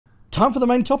Time for the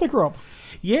main topic, Rob.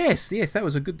 Yes, that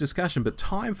was a good discussion, but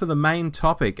time for the main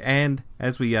topic. And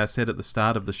as we said at the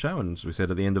start of the show, and as we said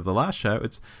at the end of the last show,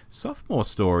 it's Sophomore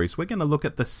Stories. We're going to look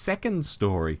at the second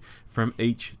story from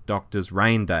each Doctor's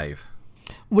reign, Dave.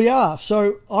 We are.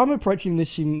 So I'm approaching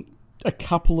this in a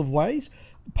couple of ways.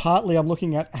 Partly I'm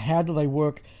looking at how do they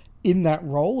work in that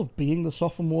role of being the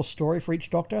sophomore story for each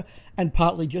Doctor, and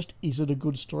partly just, is it a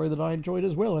good story that I enjoyed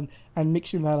as well, and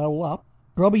mixing that all up.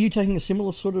 Rob, are you taking a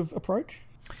similar sort of approach?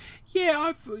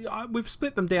 Yeah, we've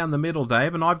split them down the middle,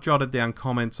 Dave, and I've jotted down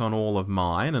comments on all of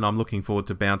mine, and I'm looking forward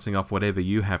to bouncing off whatever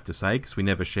you have to say, because we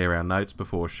never share our notes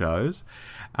before shows.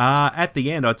 At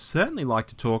the end, I'd certainly like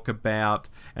to talk about,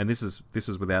 and this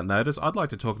is without notice, I'd like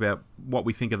to talk about what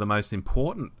we think are the most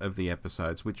important of the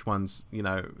episodes, which ones,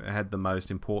 had the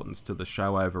most importance to the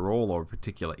show overall, or a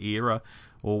particular era,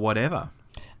 or whatever.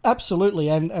 Absolutely,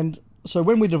 and so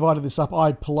when we divided this up,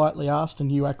 I politely asked,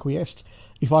 and you acquiesced,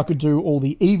 if I could do all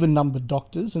the even-numbered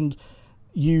Doctors, and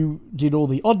you did all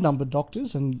the odd-numbered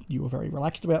Doctors, and you were very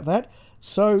relaxed about that.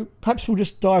 So perhaps we'll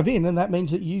just dive in, and that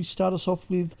means that you start us off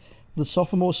with the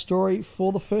sophomore story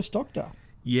for the first Doctor.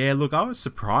 Yeah, look, I was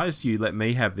surprised you let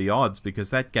me have the odds, because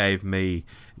that gave me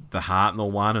the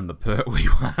Hartnell one and the Pertwee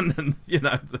one, and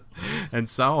and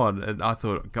so on. And I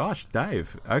thought, gosh,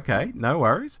 Dave, okay, no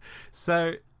worries.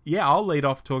 So yeah, I'll lead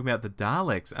off talking about the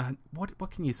Daleks.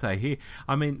 What can you say here?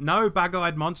 I mean, no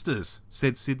bug-eyed monsters,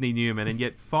 said Sidney Newman, and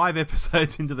yet 5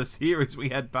 episodes into the series we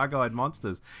had bug-eyed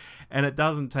monsters. And it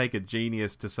doesn't take a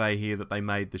genius to say here that they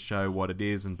made the show what it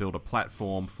is and built a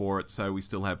platform for it, so we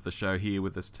still have the show here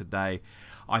with us today.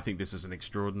 I think this is an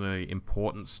extraordinarily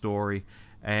important story,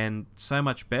 and so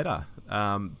much better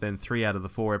than 3 out of the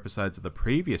 4 episodes of the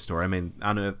previous story. I mean,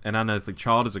 An Unearthly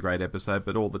Child is a great episode,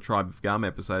 but all the Tribe of Gum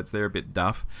episodes, they're a bit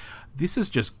duff. This is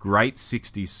just great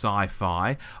 60s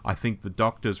sci-fi. I think the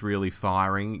Doctor's really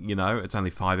firing. It's only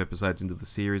 5 episodes into the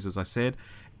series, as I said,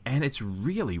 and it's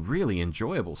really, really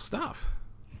enjoyable stuff.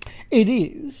 It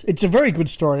is. It's a very good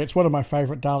story. It's one of my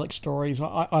favourite Dalek stories.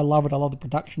 I love it. I love the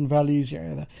production values,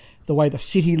 the way the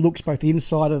city looks both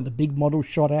inside and the big model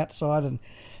shot outside and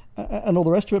all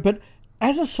the rest of it. But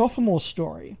as a sophomore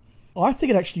story, I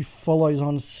think it actually follows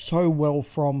on so well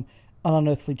from An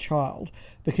Unearthly Child,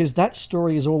 because that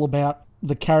story is all about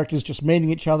the characters just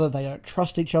meeting each other. They don't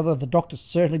trust each other. The Doctor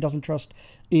certainly doesn't trust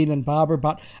Ian and Barbara,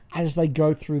 but as they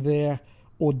go through their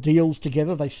ordeals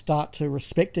together, they start to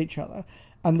respect each other.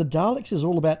 And the Daleks is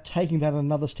all about taking that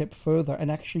another step further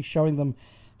and actually showing them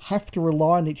have to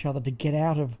rely on each other to get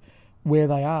out of where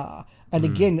they are. And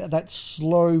again, that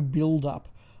slow build-up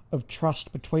of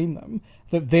trust between them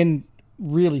that then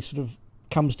really sort of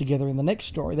comes together in the next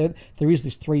story. There is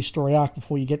this 3-story arc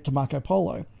before you get to Marco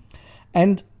Polo.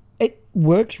 And it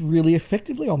works really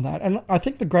effectively on that. And I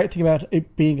think the great thing about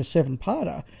it being a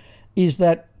 7-parter is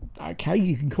that, okay,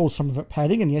 you can call some of it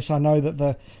padding, and yes, I know that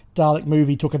the Dalek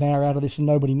movie took an hour out of this and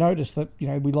nobody noticed that,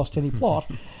 we lost any plot.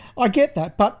 I get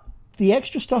that, but the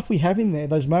extra stuff we have in there,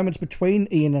 those moments between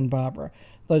Ian and Barbara,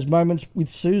 those moments with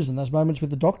Susan, those moments with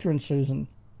the Doctor and Susan,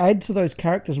 add to those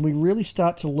characters, and we really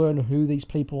start to learn who these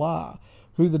people are,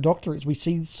 who the Doctor is. We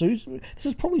see Susan. This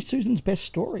is probably Susan's best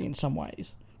story in some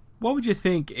ways. What would you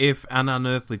think if An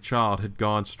Unearthly Child had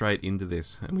gone straight into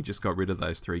this and we just got rid of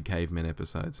those 3 cavemen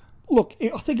episodes? Look,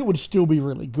 I think it would still be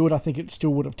really good. I think it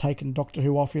still would have taken Doctor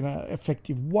Who off in an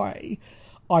effective way.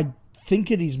 I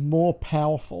think it is more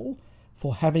powerful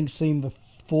for having seen the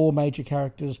 4 major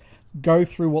characters go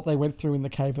through what they went through in the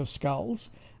Cave of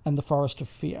Skulls and the Forest of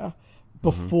Fear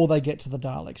before they get to the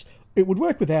Daleks. It would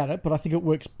work without it, but I think it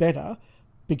works better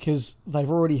because they've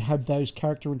already had those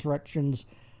character interactions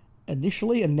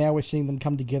initially, and now we're seeing them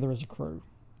come together as a crew.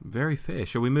 Very fair.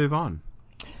 Shall we move on?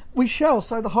 We shall.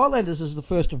 So the Highlanders is the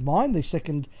first of mine, the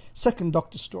second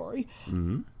Doctor story.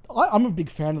 I'm a big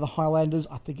fan of the Highlanders.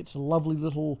 I think it's a lovely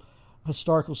little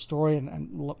historical story, and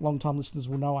long-time listeners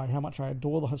will know how much I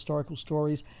adore the historical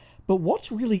stories. But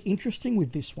what's really interesting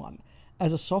with this one,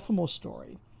 as a sophomore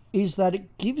story, is that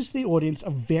it gives the audience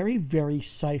a very, very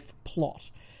safe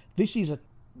plot. This is a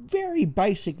very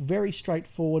basic, very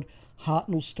straightforward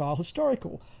Hartnell-style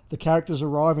historical. The characters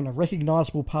arrive in a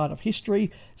recognisable part of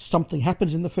history, something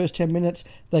happens in the first 10 minutes,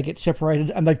 they get separated,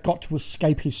 and they've got to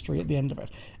escape history at the end of it,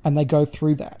 and they go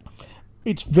through that.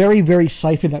 It's very, very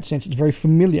safe in that sense. It's very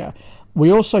familiar.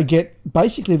 We also get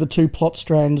basically the 2 plot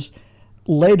strands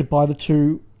led by the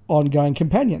 2 ongoing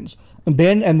companions. And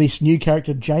Ben and this new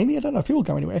character, Jamie, I don't know if he'll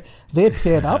go anywhere, they're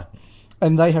paired up,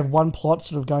 and they have one plot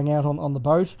sort of going out on the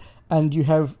boat, and you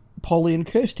have Polly and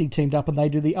Kirsty teamed up and they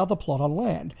do the other plot on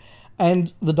land.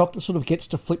 And the Doctor sort of gets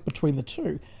to flip between the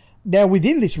 2. Now,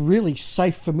 within this really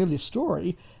safe, familiar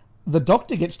story, the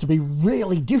Doctor gets to be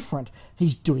really different.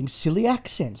 He's doing silly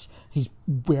accents. He's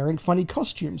wearing funny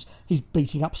costumes. He's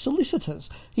beating up solicitors.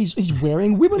 He's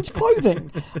wearing women's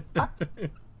clothing.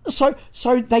 So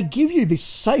they give you this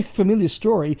safe, familiar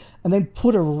story and then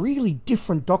put a really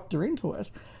different Doctor into it.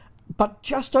 But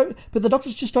the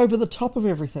Doctor's just over the top of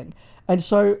everything. And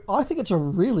so I think it's a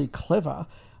really clever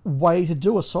way to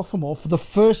do a sophomore for the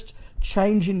first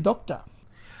change in Doctor.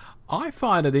 I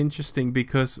find it interesting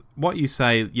because what you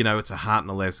say, it's a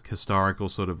Hartnell-esque historical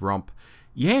sort of romp.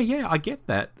 Yeah, I get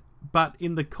that. But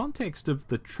in the context of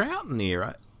the Troughton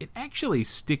era, it actually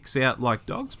sticks out like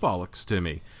dog's bollocks to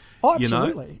me. Oh,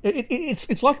 absolutely.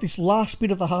 It's like this last bit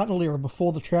of the Hartnell era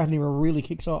before the Troughton era really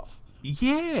kicks off.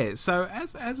 Yeah, so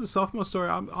as a sophomore story,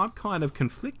 I'm kind of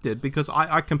conflicted because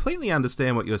I completely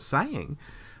understand what you're saying,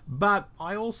 but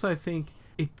I also think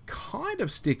it kind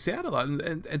of sticks out a lot,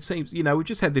 and it seems, we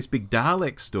just had this big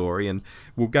Dalek story, and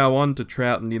we'll go on to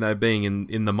Troughton, being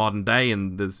in the modern day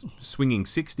and the swinging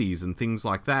 60s and things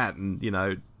like that,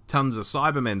 and, tons of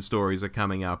Cybermen stories are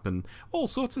coming up and all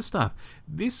sorts of stuff.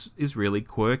 This is really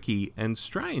quirky and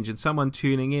strange, and someone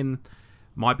tuning in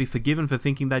might be forgiven for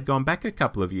thinking they'd gone back a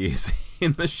couple of years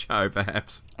in the show,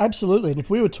 perhaps. Absolutely, and if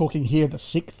we were talking here the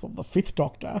 6th or the 5th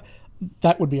Doctor,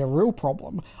 that would be a real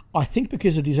problem. I think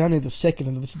because it is only the 2nd,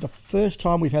 and this is the first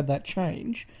time we've had that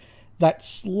change, that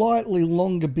slightly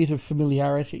longer bit of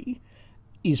familiarity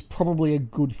is probably a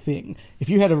good thing. If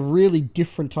you had a really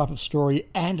different type of story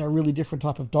and a really different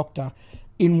type of Doctor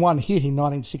in one hit in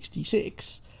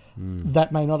 1966,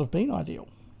 that may not have been ideal.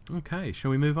 Okay,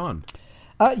 shall we move on?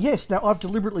 Yes, now I've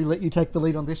deliberately let you take the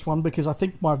lead on this one because I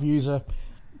think my views are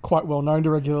quite well known to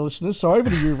regular listeners, so over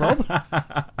to you, Rob.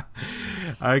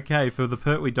 Okay, for the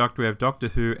Pertwee Doctor, we have Doctor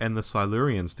Who and the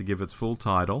Silurians to give its full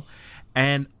title.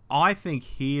 And I think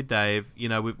here, Dave,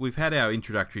 we've had our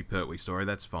introductory Pertwee story,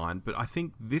 that's fine, but I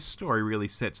think this story really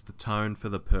sets the tone for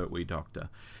the Pertwee Doctor.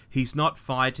 He's not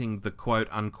fighting the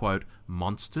quote-unquote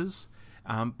monsters,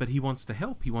 but he wants to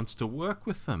help, he wants to work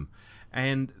with them.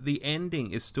 And the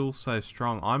ending is still so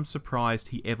strong. I'm surprised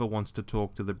he ever wants to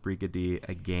talk to the Brigadier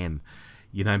again.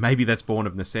 Maybe that's born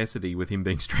of necessity with him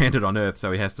being stranded on Earth,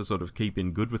 so he has to sort of keep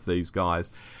in good with these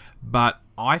guys. But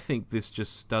I think this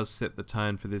just does set the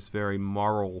tone for this very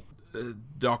moral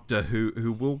Doctor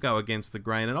who will go against the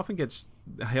grain and often gets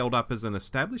held up as an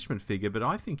establishment figure, but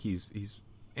I think he's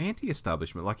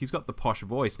anti-establishment. Like, he's got the posh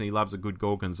voice and he loves a good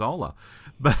gorgonzola,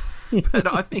 but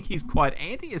I think he's quite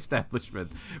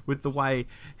anti-establishment with the way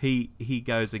he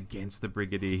goes against the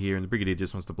Brigadier here, and the Brigadier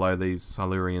just wants to blow these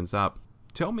Silurians up.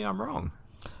 Tell me I'm wrong.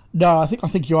 No, I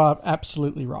think you are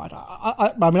absolutely right.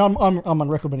 I mean, I'm on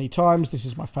record many times. This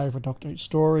is my favourite Doctor Who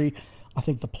story. I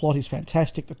think the plot is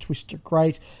fantastic. The twists are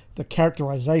great. The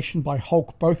characterisation by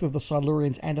Hulk, both of the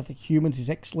Silurians and of the humans, is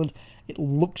excellent. It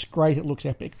looks great. It looks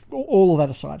epic. All of that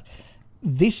aside,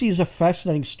 this is a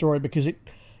fascinating story because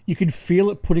you can feel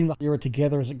it putting the era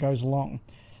together as it goes along.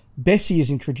 Bessie is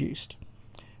introduced.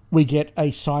 We get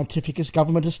a scientific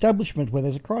government establishment where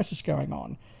there's a crisis going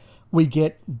on. We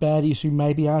get baddies who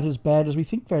maybe aren't as bad as we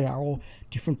think they are, or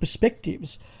different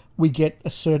perspectives. We get a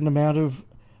certain amount of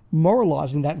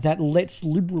moralising, that lets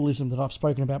liberalism that I've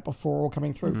spoken about before all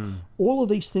coming through. All of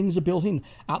these things are built in.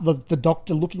 The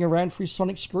Doctor looking around for his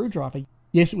sonic screwdriver.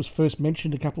 Yes, it was first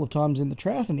mentioned a couple of times in the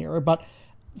Troughton era, but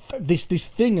this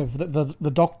thing of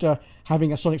the Doctor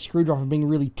having a sonic screwdriver being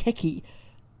really techie,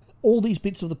 all these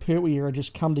bits of the Pertwee era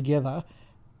just come together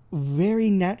very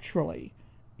naturally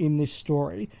in this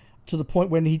story, to the point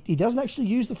when he doesn't actually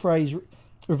use the phrase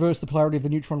reverse the polarity of the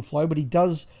neutron flow, but he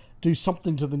does do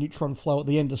something to the neutron flow at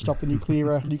the end to stop the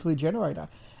nuclear generator.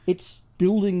 It's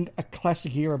building a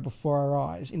classic era before our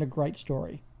eyes in a great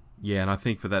story. Yeah, and I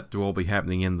think for that to all be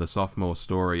happening in the sophomore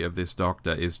story of this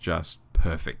Doctor is just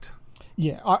perfect.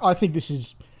 Yeah, I think this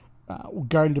is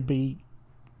going to be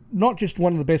not just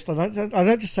one of the best. I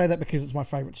don't just say that because it's my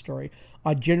favourite story.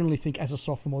 I genuinely think as a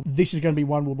sophomore, this is going to be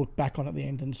one we'll look back on at the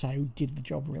end and say who did the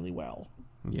job really well.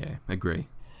 Yeah, agree.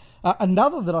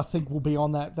 Another that I think will be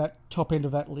on that top end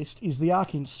of that list is The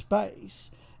Ark in Space.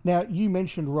 Now, you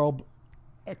mentioned, Rob,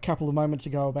 a couple of moments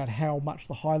ago about how much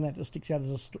the Highlanders sticks out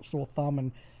as a sore thumb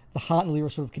and the Hartnell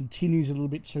era sort of continues a little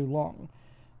bit too long.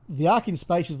 The Ark in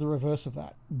Space is the reverse of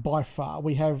that, by far.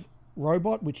 We have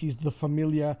Robot, which is the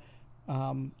familiar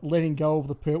letting go of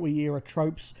the Pertwee era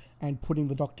tropes and putting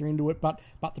the Doctor into it, but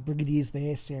the Brigadier's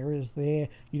there, Sarah's there,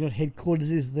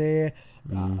 headquarters is there.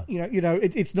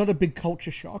 It's not a big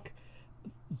culture shock.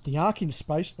 The Ark in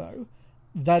Space, though,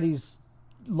 that is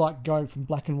like going from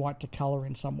black and white to colour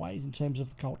in some ways in terms of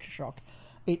the culture shock.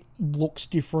 It looks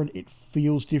different. It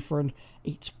feels different.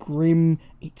 It's grim.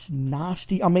 It's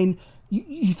nasty. I mean,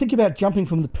 you think about jumping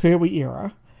from the Pertwee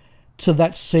era to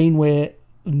that scene where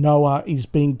Noah is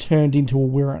being turned into a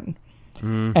Wirran.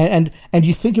 And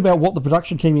you think about what the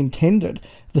production team intended,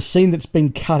 the scene that's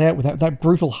been cut out with that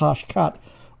brutal, harsh cut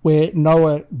where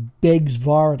Noah begs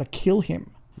Vira to kill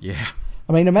him. Yeah.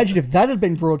 I mean, imagine if that had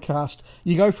been broadcast.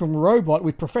 You go from robot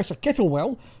with Professor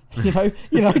Kettlewell,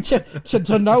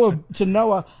 to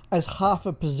Noah as half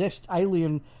a possessed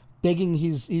alien begging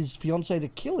his fiancée to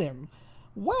kill him.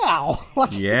 Wow.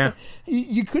 Yeah.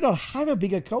 You could not have a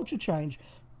bigger culture change,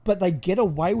 but they get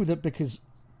away with it because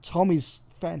Tom is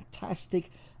fantastic.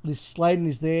 Liz Sladen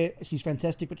is there. She's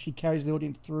fantastic, but she carries the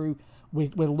audience through.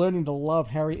 We're learning to love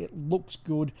Harry. It looks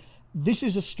good. This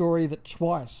is a story that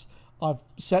twice I've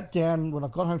sat down when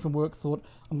I've got home from work, thought,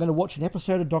 I'm going to watch an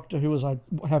episode of Doctor Who as I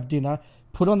have dinner,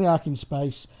 put on the Ark in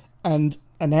Space, and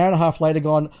an hour and a half later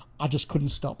gone, I just couldn't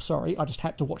stop. Sorry, I just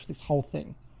had to watch this whole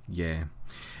thing. Yeah.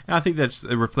 And I think that's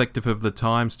reflective of the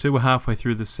times too. We're halfway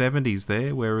through the 70s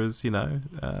there, whereas, I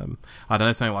don't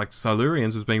know, something like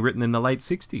Silurians was being written in the late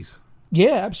 60s.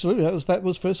 Yeah, absolutely. That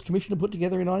was first commissioned and put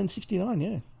together in 1969,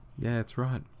 yeah. Yeah, that's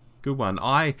right. Good one.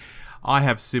 I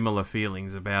have similar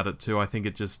feelings about it too. I think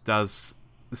it just does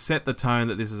set the tone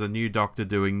that this is a new Doctor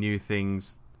doing new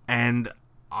things, and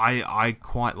I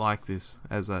quite like this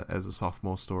as a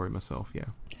sophomore story myself, yeah.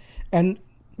 And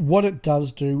what it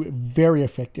does do very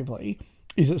effectively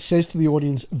is it says to the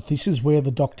audience, this is where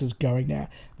the Doctor's going now.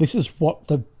 This is what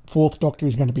the Fourth Doctor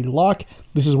is going to be like.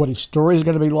 This is what his story is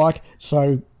going to be like.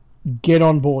 So get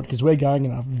on board, because we're going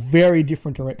in a very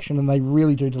different direction, and they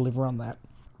really do deliver on that.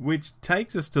 Which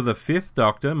takes us to the Fifth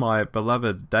Doctor, my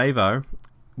beloved Davo.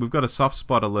 We've got a soft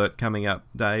spot alert coming up,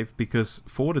 Dave, because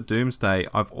for the Doomsday,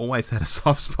 I've always had a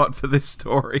soft spot for this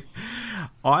story.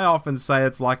 I often say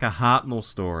it's like a Hartnell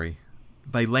story.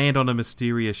 They land on a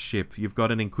mysterious ship. You've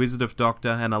got an inquisitive Doctor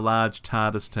and a large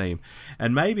TARDIS team.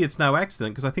 And maybe it's no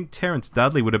accident, because I think Terence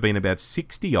Dudley would have been about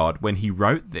 60-odd when he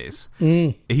wrote this.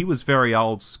 He was very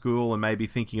old school and maybe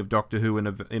thinking of Doctor Who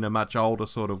in a much older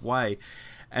sort of way.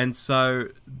 And so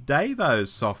Davo's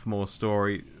sophomore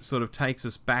story sort of takes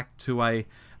us back to a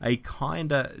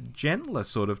kind of gentler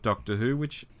sort of Doctor Who,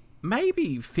 which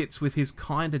maybe fits with his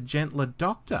kind of gentler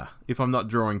Doctor, if I'm not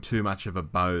drawing too much of a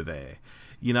bow there.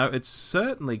 It's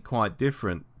certainly quite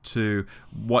different to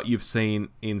what you've seen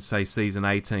in, say, season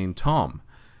 18 Tom,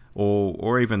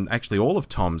 or even actually all of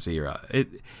Tom's era.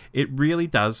 It really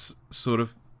does sort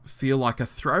of feel like a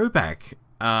throwback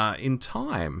in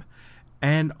time.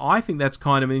 And I think that's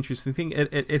kind of an interesting thing.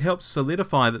 It helps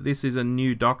solidify that this is a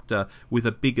new Doctor with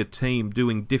a bigger team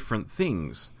doing different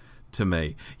things to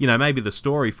me. Maybe the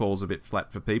story falls a bit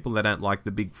flat for people. They don't like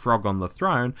the big frog on the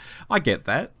throne. I get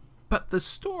that. But the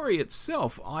story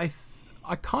itself, I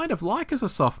kind of like as a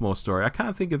sophomore story. I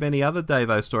can't think of any other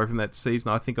Davo story from that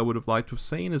season I think I would have liked to have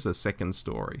seen as a second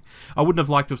story. I wouldn't have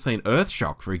liked to have seen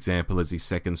Earthshock, for example, as his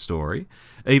second story,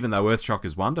 even though Earthshock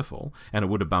is wonderful, and it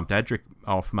would have bumped Adric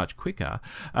off much quicker.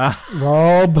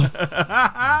 Rob!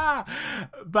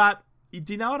 But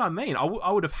do you know what I mean?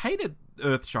 I would have hated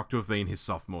Earthshock to have been his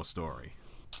sophomore story.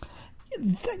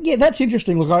 Yeah, that's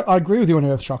interesting. Look, I agree with you on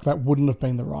Earthshock. That wouldn't have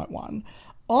been the right one.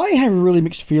 I have really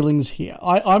mixed feelings here.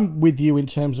 I'm with you in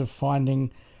terms of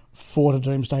finding For the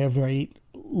Doomsday a very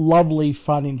lovely,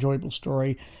 fun, enjoyable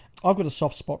story. I've got a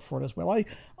soft spot for it as well.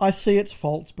 I see its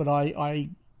faults, but I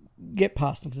get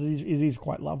past them because it is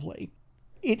quite lovely.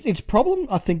 Its problem,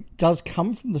 I think, does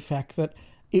come from the fact that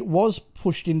it was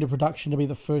pushed into production to be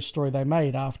the first story they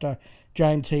made after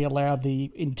J&T allowed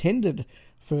the intended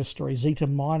first story, Zeta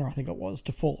Minor, I think it was,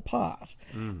 to fall apart.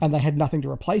 And they had nothing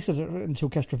to replace it until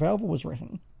Castrovalva was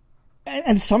written.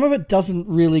 And some of it doesn't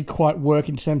really quite work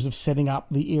in terms of setting up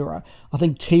the era. I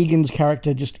think Tegan's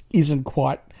character just isn't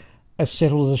quite as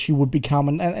settled as she would become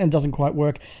and doesn't quite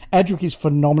work. Adric is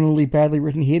phenomenally badly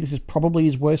written here. This is probably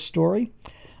his worst story.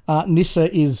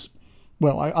 Nyssa is...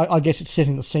 Well, I guess it's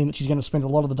setting the scene that she's going to spend a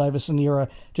lot of the Davison era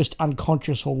just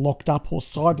unconscious or locked up or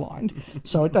sidelined.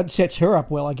 So that sets her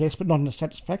up well, I guess, but not in a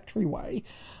satisfactory way.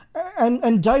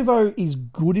 And Davo is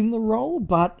good in the role,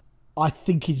 but I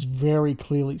think he's very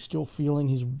clearly still feeling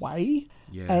his way.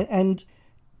 Yeah. And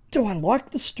do I like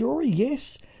the story?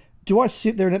 Yes. Do I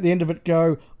sit there and at the end of it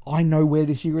go, I know where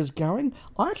this era is going?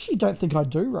 I actually don't think I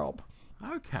do, Rob.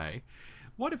 Okay.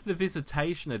 What if The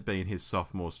Visitation had been his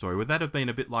sophomore story? Would that have been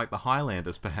a bit like the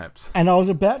Highlanders, perhaps? And I was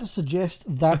about to suggest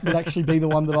that would actually be the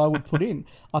one that I would put in.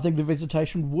 I think The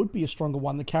Visitation would be a stronger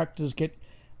one.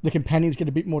 The companions get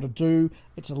a bit more to do.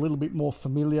 It's a little bit more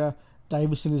familiar.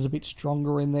 Davison is a bit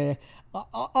stronger in there.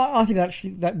 I think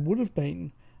actually that would have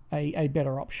been a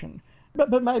better option.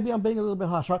 But maybe I'm being a little bit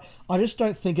harsh, right? I just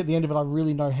don't think at the end of it I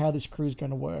really know how this crew is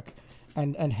going to work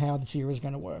and how this era is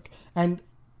going to work. And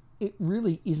it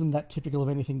really isn't that typical of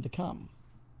anything to come.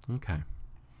 Okay.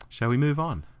 Shall we move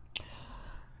on?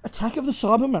 Attack of the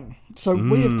Cybermen. So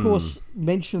we, of course,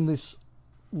 mentioned this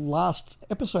last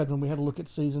episode when we had a look at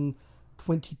season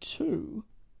 22.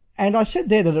 And I said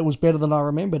there that it was better than I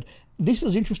remembered. This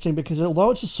is interesting because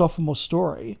although it's a sophomore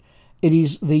story, it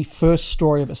is the first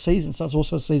story of a season, so it's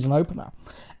also a season opener.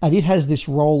 And it has this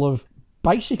role of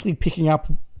basically picking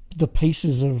up the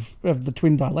pieces of the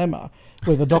twin dilemma,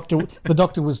 where the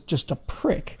doctor was just a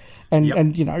prick. And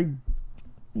you know,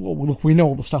 well, look, we know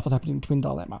all the stuff that happened in Twin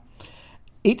Dilemma.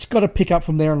 It's got to pick up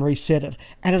from there and reset it.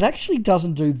 And it actually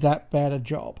doesn't do that bad a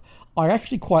job. I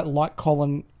actually quite like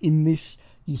Colin in this.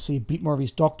 You see a bit more of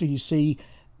his doctor. You see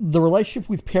the relationship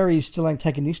with Perry is still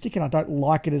antagonistic, and I don't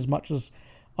like it as much as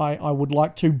I would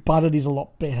like to, but it is a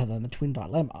lot better than the Twin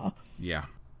Dilemma. Yeah.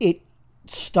 It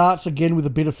starts again with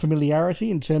a bit of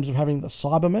familiarity in terms of having the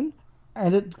Cybermen,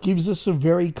 and it gives us a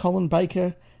very Colin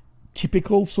Baker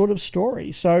typical sort of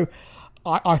story. So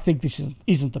I think this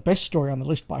isn't the best story on the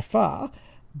list by far,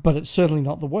 but it's certainly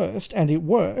not the worst, and it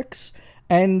works,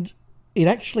 and it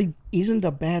actually isn't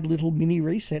a bad little mini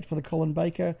reset for the Colin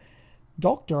Baker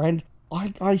Doctor. And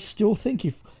I still think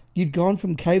if you'd gone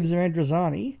from Caves of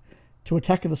Androzani to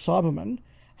Attack of the Cybermen,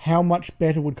 how much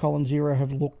better would Colin's era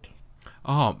have looked?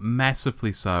 Oh,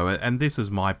 massively so. And this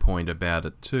is my point about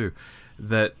it too,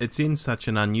 that it's in such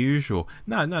an unusual,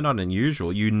 not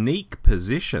unusual, unique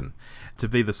position to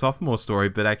be the sophomore story,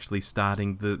 but actually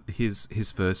starting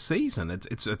his first season.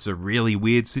 It's a really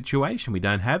weird situation. We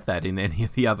don't have that in any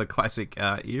of the other classic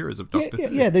eras of Doctor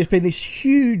Who. Yeah, there's been this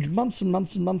huge months and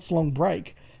months and months long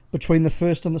break between the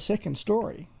first and the second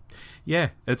story. Yeah,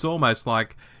 it's almost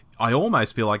like I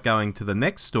almost feel like going to the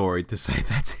next story to say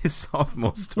that's his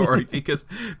sophomore story because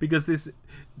this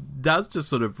does just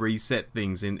sort of reset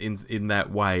things in that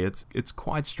way. It's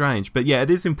quite strange. But yeah, it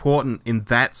is important in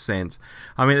that sense.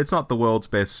 I mean, it's not the world's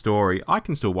best story. I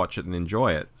can still watch it and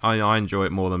enjoy it. I enjoy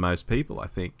it more than most people, I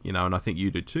think, and I think you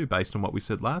do too, based on what we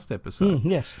said last episode.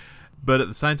 Yes. But at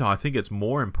the same time, I think it's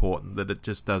more important that it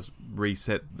just does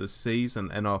reset the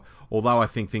season. And although I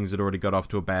think things had already got off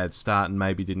to a bad start and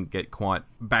maybe didn't get quite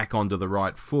back onto the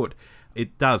right foot,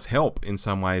 it does help in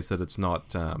some ways that it's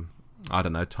not,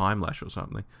 Time Lash or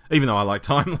something. Even though I like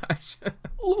Time Lash.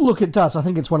 Look, it does. I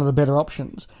think it's one of the better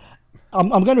options.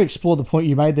 I'm going to explore the point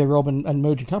you made there, Rob, and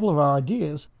merge a couple of our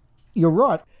ideas. You're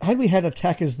right. Had we had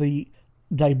Attack as the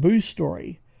debut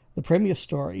story, the premiere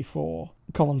story for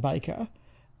Colin Baker,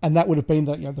 and that would have been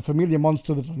the familiar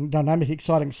monster, the dynamic,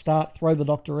 exciting start, throw the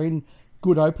Doctor in,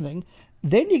 good opening.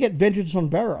 Then you get Vengeance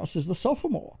on Varos as the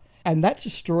sophomore. And that's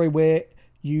a story where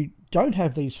you don't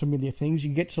have these familiar things.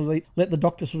 You get to let the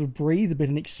Doctor sort of breathe a bit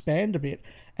and expand a bit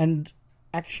and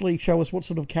actually show us what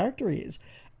sort of character he is.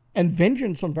 And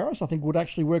Vengeance on Varos, I think, would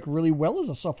actually work really well as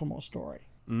a sophomore story.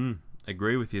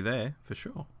 Agree with you there, for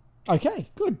sure.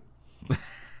 Okay, good.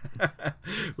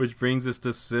 Which brings us to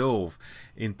Sylv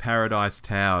in Paradise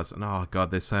Towers. And oh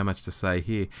God, there's so much to say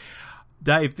here.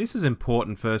 Dave, this is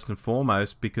important first and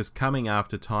foremost because coming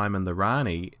after Time and the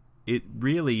Rani, it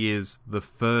really is the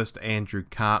first Andrew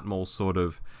Cartmel sort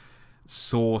of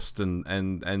sourced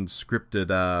and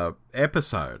scripted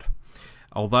episode.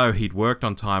 Although he'd worked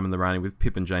on Time and the Rani with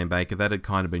Pip and Jane Baker, that had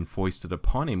kind of been foisted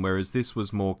upon him, whereas this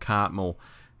was more Cartmel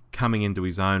coming into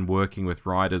his own, working with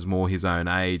writers more his own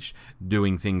age,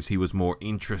 doing things he was more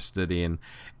interested in.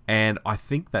 And I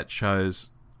think that shows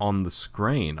on the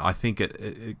screen. I think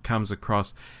it comes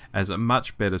across as a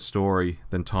much better story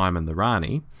than Time and the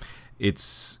Rani.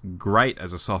 It's great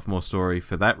as a sophomore story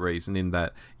for that reason, in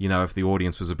that, if the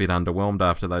audience was a bit underwhelmed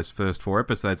after those first 4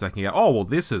 episodes, they can go, oh, well,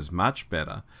 this is much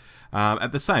better.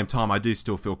 At the same time, I do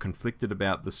still feel conflicted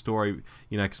about the story,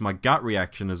 because my gut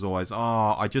reaction is always,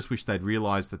 I just wish they'd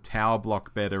realised the tower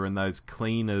block better and those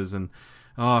cleaners, and,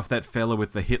 if that fella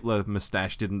with the Hitler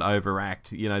moustache didn't overact,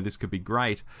 this could be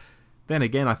great. Then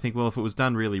again, I think, well, if it was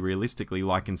done really realistically,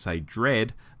 like in, say,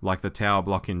 Dread, like the tower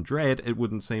block in Dread, it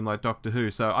wouldn't seem like Doctor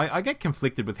Who. So I get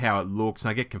conflicted with how it looks, and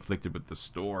I get conflicted with the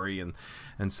story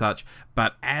and such.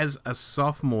 But as a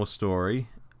sophomore story,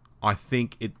 I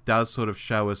think it does sort of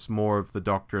show us more of the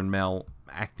Doctor and Mel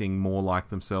acting more like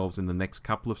themselves in the next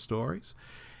couple of stories.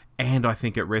 And I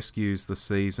think it rescues the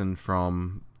season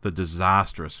from the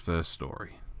disastrous first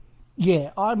story.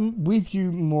 Yeah, I'm with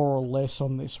you more or less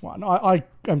on this one. I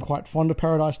am quite fond of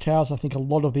Paradise Towers. I think a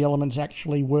lot of the elements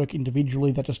actually work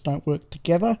individually, they just don't work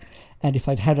together. And if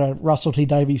they'd had a Russell T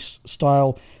Davies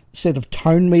style set of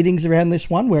tone meetings around this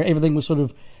one, where everything was sort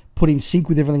of put in sync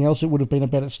with everything else, it would have been a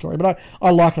better story. But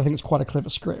I like it. I think it's quite a clever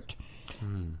script.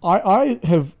 I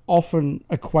have often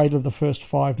equated the first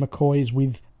 5 McCoys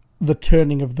with the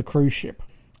turning of the cruise ship.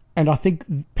 And I think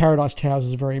Paradise Towers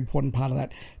is a very important part of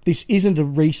that. This isn't a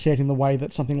reset in the way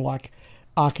that something like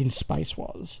Ark in Space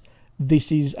was.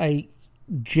 This is a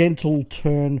gentle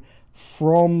turn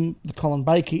from the Colin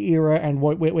Baker era and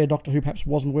where Doctor Who perhaps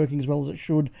wasn't working as well as it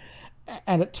should.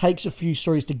 And it takes a few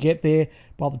stories to get there.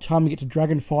 By the time you get to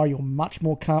Dragonfire, you're much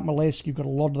more Cartmellesque. You've got a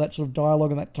lot of that sort of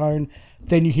dialogue and that tone.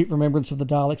 Then you hit Remembrance of the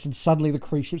Daleks, and suddenly the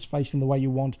cruise ship's facing the way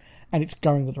you want, and it's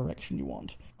going the direction you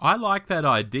want. I like that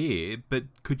idea, but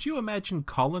could you imagine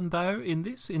Colin, though,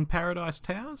 in Paradise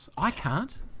Towers? I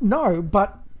can't. No,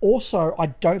 but also I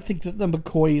don't think that the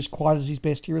McCoy is quite as his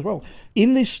best here as well.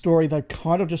 In this story, they've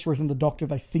kind of just written the Doctor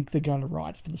they think they're going to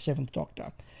write for the 7th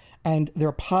Doctor. And there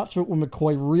are parts of it where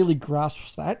McCoy really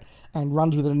grasps that and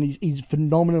runs with it, and he's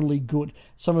phenomenally good.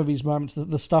 Some of his moments,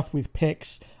 the stuff with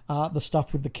Pex, the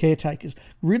stuff with the caretakers,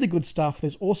 really good stuff.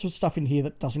 There's also stuff in here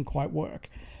that doesn't quite work.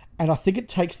 And I think it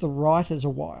takes the writers a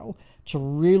while to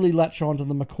really latch on to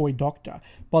the McCoy Doctor.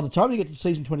 By the time you get to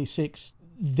season 26,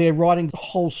 they're writing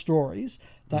whole stories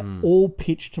that all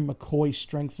pitch to McCoy's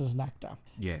strengths as an actor.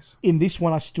 Yes. In this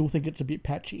one, I still think it's a bit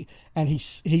patchy, and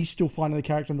he's still finding the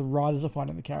character, and the writers are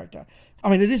finding the character. I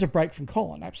mean, it is a break from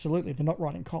Colin, absolutely. They're not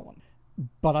writing Colin.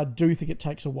 But I do think it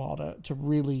takes a while to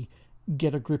really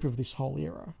get a grip of this whole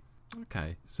era.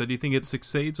 Okay. So do you think it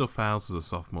succeeds or fails as a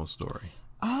sophomore story?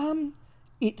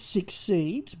 It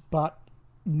succeeds, but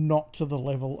not to the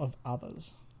level of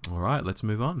others. All right, let's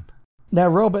move on. Now,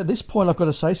 Rob, at this point, I've got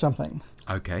to say something.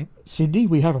 Okay. Sydney,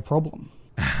 we have a problem.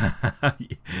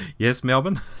 Yes,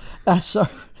 Melbourne? So,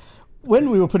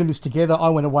 when we were putting this together, I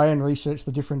went away and researched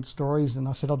the different stories, and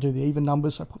I said I'll do the even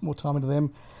numbers, so I put more time into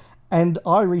them. And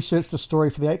I researched a story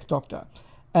for the 8th Doctor.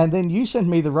 And then you sent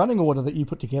me the running order that you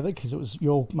put together, because it was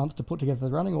your month to put together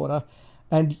the running order,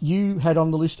 and you had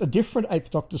on the list a different 8th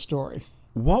Doctor story.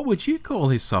 What would you call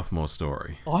his sophomore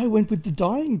story? I went with The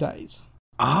Dying Days.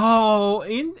 Oh,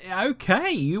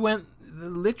 okay. You went the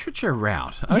literature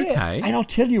route. Okay. Yeah, and I'll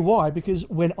tell you why, because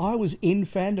when I was in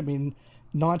fandom in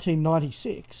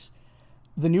 1996,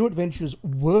 The New Adventures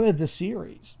were the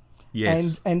series.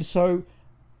 Yes. And so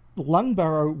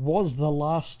Lungbarrow was the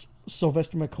last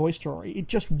Sylvester McCoy story. It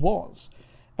just was.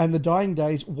 And The Dying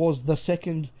Days was the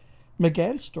second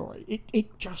McGann story.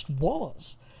 It just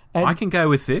was. And I can go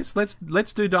with this. Let's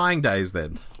do Dying Days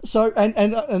then. So, and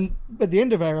at the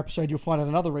end of our episode, you'll find out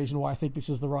another reason why I think this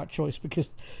is the right choice, because,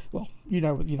 well, you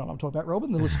know what I'm talking about,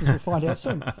 Robin. The listeners will find out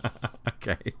soon.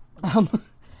 Okay.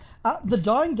 The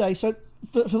Dying Days. So,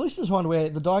 for listeners who aren't aware,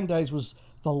 The Dying Days was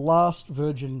the last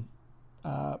Virgin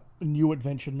new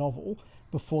adventure novel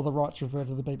before the rights reverted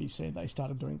to the BBC and they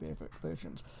started doing their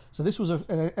versions. So this was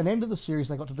an end of the series.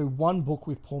 They got to do one book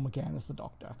with Paul McGann as the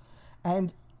Doctor,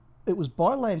 and it was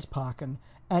by Lance Parkin,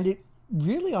 and it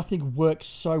really, I think, works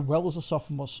so well as a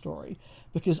sophomore story,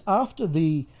 because after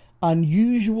the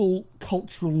unusual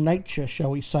cultural nature,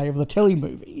 shall we say, of the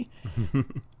telemovie,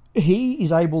 he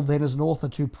is able then as an author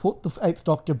to put the 8th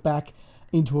Doctor back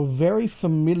into a very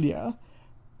familiar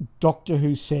Doctor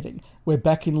Who setting. We're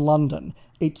back in London.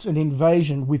 It's an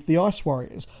invasion with the Ice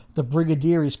Warriors. The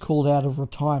Brigadier is called out of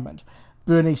retirement.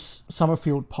 Bernice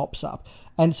Summerfield pops up.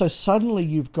 And so suddenly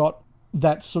you've got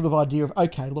that sort of idea of,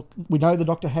 okay, look, we know the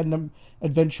Doctor had an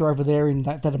adventure over there in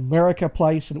that America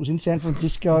place, and it was in San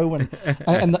Francisco, and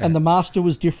the Master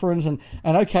was different, and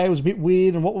okay, it was a bit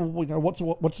weird, and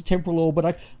what's a temporal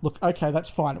orbit? Look, okay, that's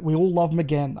fine. We all love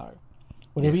McGann, though.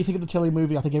 Whatever you think of the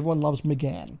telemovie, I think everyone loves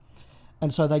McGann.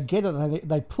 And so they get it, and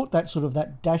they put that sort of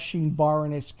that dashing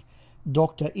Byron-esque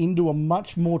Doctor into a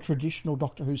much more traditional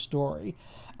Doctor Who story,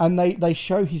 and they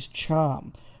show his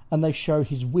charm, and they show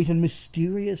his wit and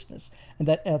mysteriousness, and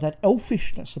that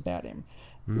elfishness about him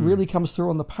really comes through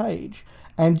on the page.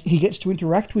 And he gets to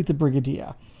interact with the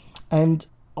Brigadier, and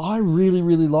I really,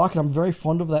 really like it. I'm very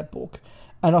fond of that book,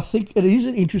 and I think it is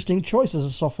an interesting choice as a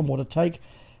sophomore to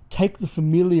take the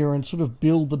familiar and sort of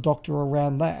build the Doctor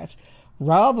around that,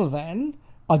 rather than,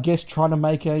 I guess, trying to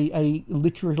make a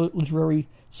literary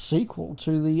sequel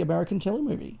to the American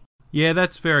telemovie. Yeah,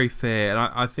 that's very fair. And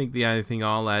I think the only thing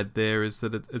I'll add there is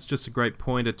that it's just a great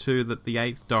pointer too that the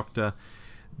 8th Doctor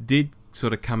did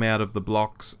sort of come out of the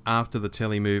blocks after the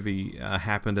telemovie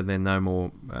happened, and then no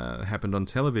more happened on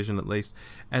television, at least,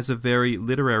 as a very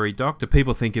literary Doctor.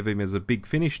 People think of him as a Big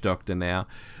Finish Doctor now,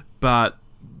 but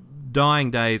Dying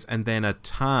Days and then a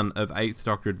ton of 8th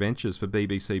Doctor adventures for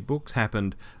BBC Books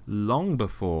happened long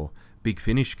before Big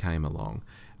Finish came along.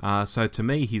 So to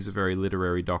me, he's a very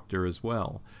literary Doctor as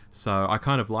well. So I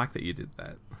kind of like that you did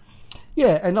that.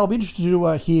 Yeah, and I'll be interested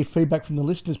to hear feedback from the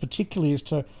listeners, particularly as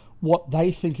to what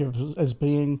they think of as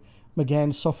being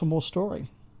McGann's sophomore story.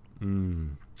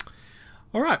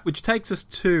 All right, which takes us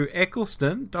to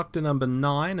Eccleston, Doctor Number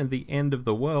 9 and the End of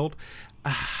the World.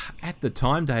 At the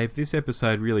time, Dave, this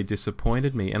episode really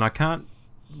disappointed me, and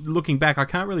looking back, I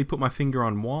can't really put my finger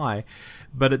on why,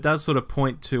 but it does sort of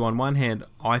point to, on one hand,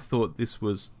 I thought this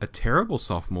was a terrible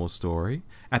sophomore story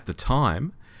at the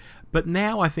time, but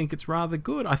now I think it's rather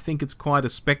good. I think it's quite a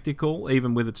spectacle,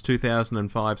 even with its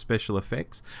 2005 special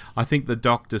effects. I think the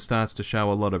Doctor starts to show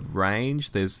a lot of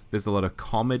range. There's a lot of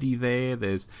comedy there.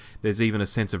 There's even a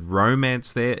sense of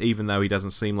romance there, even though he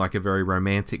doesn't seem like a very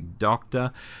romantic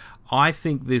Doctor. I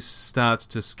think this starts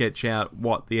to sketch out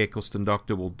what the Eccleston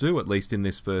Doctor will do, at least in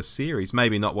this first series.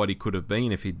 Maybe not what he could have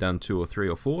been if he'd done 2 or 3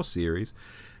 or 4 series,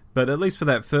 but at least for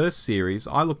that first series,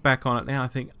 I look back on it now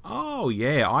and think, oh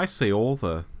yeah, I see all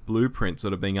the blueprints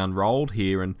that are being unrolled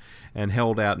here and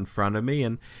held out in front of me,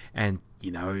 and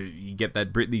you know, you get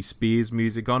that Britney Spears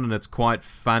music on and it's quite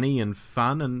funny and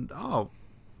fun, and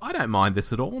I don't mind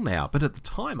this at all now, but at the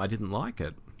time I didn't like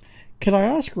it. Can I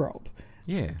ask, Rob?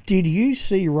 Yeah. Did you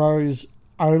see Rose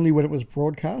only when it was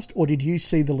broadcast, or did you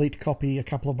see the leaked copy a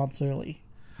couple of months early?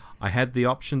 I had the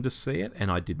option to see it and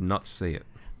I did not see it.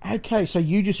 Okay, so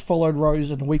you just followed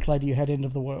Rose and a week later you had End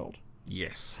of the World.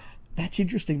 Yes. That's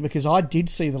interesting, because I did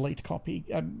see the leaked copy.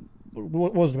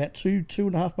 What was it, about two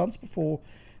and a half months before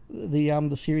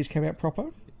the series came out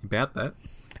proper? About that.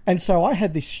 And so I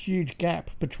had this huge gap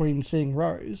between seeing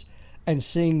Rose and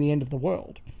seeing the End of the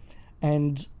World.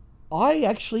 And I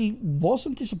actually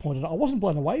wasn't disappointed. I wasn't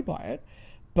blown away by it,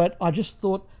 but I just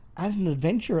thought, as an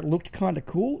adventure, it looked kind of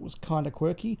cool. It was kind of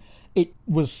quirky. It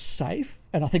was safe,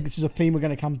 and I think this is a theme we're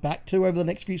going to come back to over the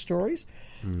next few stories.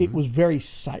 Mm-hmm. It was very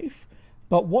safe.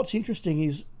 But what's interesting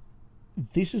is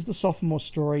this is the sophomore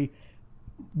story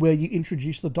where you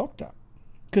introduce the Doctor.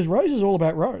 Because Rose is all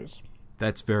about Rose.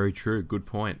 That's very true. Good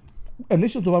point. And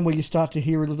this is the one where you start to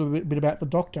hear a little bit about the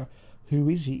Doctor. Who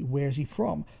is he? Where is he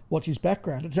from? What's his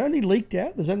background? It's only leaked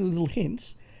out. There's only little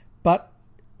hints. But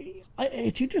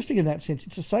it's interesting in that sense.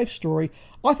 It's a safe story.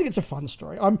 I think it's a fun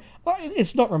story.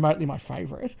 It's not remotely my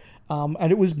favourite. And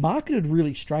it was marketed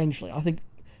really strangely. I think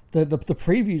the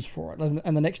previews for it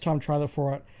and the next time trailer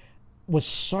for it was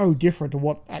so different to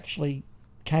what actually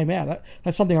came out.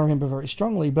 That's something I remember very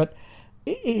strongly. But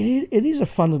it is a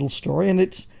fun little story, and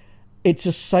it's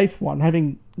a safe one,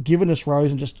 having given us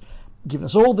Rose and just given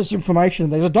us all this information.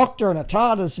 There's a Doctor and a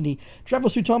TARDIS, and he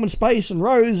travels through time and space, and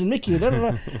Rose and Mickey, and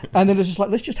then it's just like,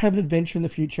 let's just have an adventure in the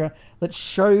future. Let's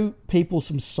show people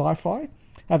some sci-fi,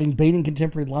 having been in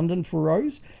contemporary London for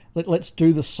Rose. Let's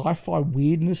do the sci-fi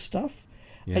weirdness stuff.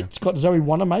 Yeah. It's got Zoe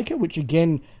Wanamaker, which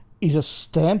again is a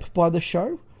stamp by the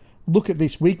show. Look at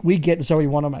this. We get Zoe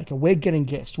Wanamaker. We're getting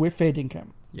guests. We're fair dinkum.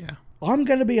 Yeah. I'm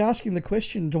going to be asking the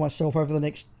question to myself over the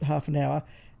next half an hour,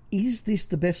 is this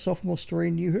the best sophomore story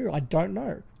in New Who? I don't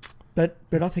know. But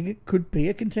I think it could be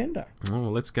a contender. Oh,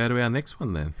 well, let's go to our next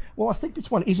one then. Well, I think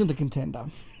this one isn't a contender.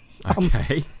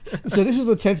 Okay. So this is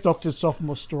the 10th Doctor's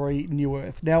sophomore story, New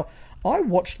Earth. Now, I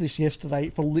watched this yesterday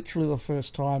for literally the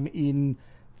first time in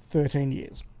 13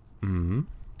 years. Mm-hmm.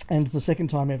 And the second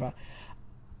time ever.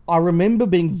 I remember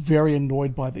being very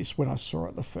annoyed by this when I saw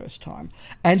it the first time.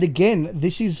 And again,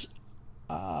 this is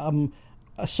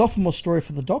a sophomore story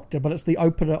for the Doctor, but it's the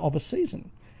opener of a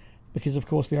season. Because, of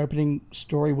course, the opening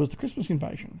story was the Christmas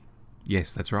invasion.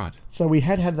 Yes, that's right. So we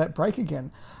had that break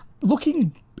again.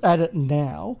 Looking at it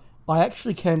now, I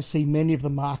actually can see many of the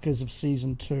markers of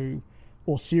Season 2,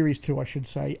 or Series 2, I should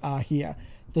say, are here.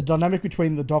 The dynamic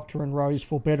between the Doctor and Rose,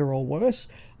 for better or worse,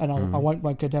 and I won't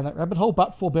go down that rabbit hole,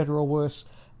 but for better or worse,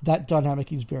 that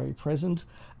dynamic is very present.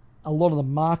 A lot of the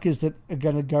markers that are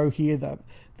going to go here,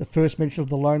 the first mention of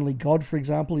the Lonely God, for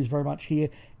example, is very much here.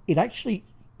 It actually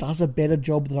does a better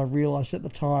job than I realised at the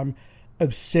time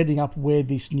of setting up where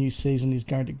this new season is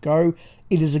going to go.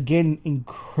 It is, again,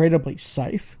 incredibly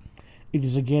safe. It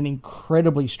is, again,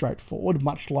 incredibly straightforward,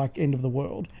 much like End of the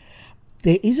World.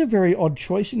 There is a very odd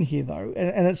choice in here, though,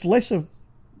 and it's less a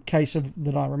case of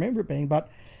than I remember it being, but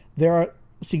there are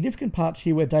significant parts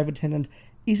here where David Tennant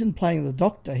isn't playing the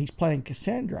Doctor, he's playing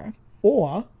Cassandra,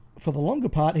 or, for the longer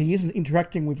part, he isn't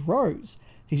interacting with Rose,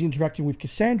 he's interacting with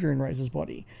Cassandra in Rose's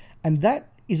body. And that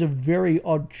is a very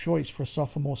odd choice for a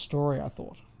sophomore story, I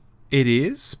thought. It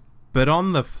is, but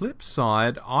on the flip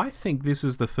side, I think this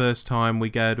is the first time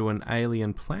we go to an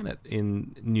alien planet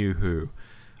in New Who.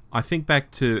 I think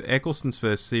back to Eccleston's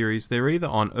first series, they're either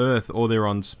on Earth or they're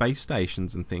on space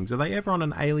stations and things. Are they ever on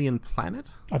an alien planet?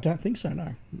 I don't think so,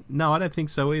 no. No, I don't think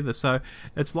so either. So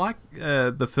it's like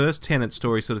the first Tennant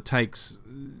story sort of takes,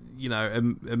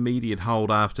 immediate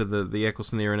hold after the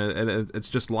Eccleston era, and it's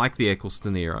just like the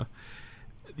Eccleston era.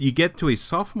 You get to his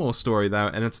sophomore story, though,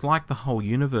 and it's like the whole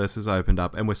universe has opened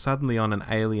up, and we're suddenly on an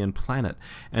alien planet.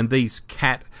 And these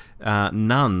cat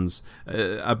nuns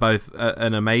are both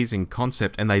an amazing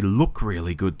concept, and they look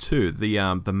really good too.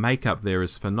 The makeup there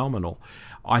is phenomenal.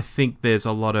 I think there's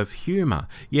a lot of humour.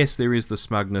 Yes, there is the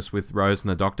smugness with Rose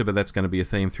and the Doctor, but that's going to be a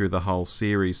theme through the whole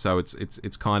series, so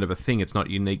it's kind of a thing. It's not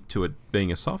unique to it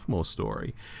being a sophomore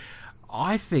story.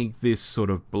 I think this sort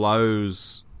of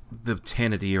blows the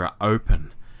Tennant era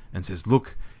open and says,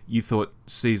 look, you thought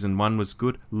season 1 was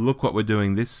good? Look what we're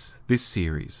doing this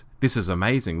series. This is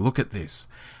amazing. Look at this.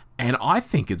 And I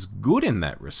think it's good in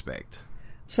that respect.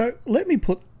 So let me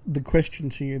put the question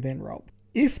to you then, Rob.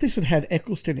 If this had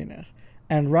Eccleston in it,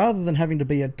 and rather than having to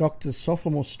be a Doctor's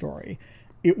sophomore story,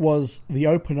 it was the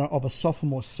opener of a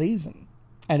sophomore season,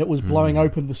 and it was blowing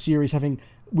open the series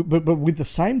but with the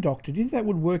same Doctor, do you think that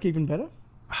would work even better?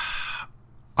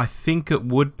 I think it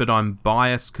would, but I'm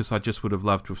biased because I just would have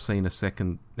loved to have seen a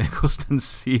second Eccleston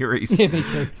series. Yeah, me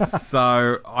too.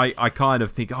 So I kind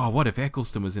of think, what if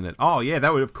Eccleston was in it? Oh, yeah,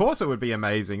 of course it would be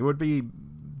amazing. It would be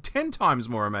 10 times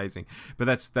more amazing. But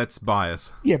that's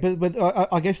bias. Yeah, but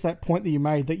I guess that point that you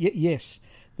made, that yes,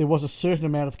 there was a certain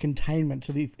amount of containment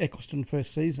to the Eccleston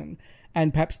first season,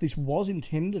 and perhaps this was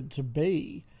intended to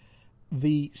be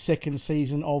the second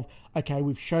season of, okay,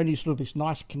 we've shown you sort of this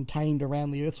nice contained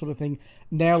around the Earth sort of thing.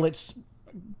 Now let's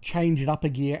change it up a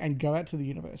gear and go out to the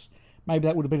universe. Maybe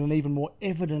that would have been an even more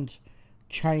evident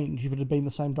change if it had been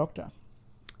the same Doctor.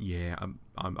 Yeah,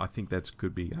 I think that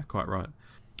could be quite right.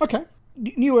 Okay.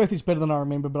 New Earth is better than I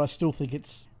remember, but I still think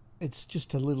it's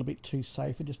just a little bit too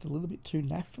safe and just a little bit too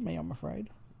naff for me, I'm afraid.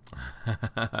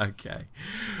 Okay.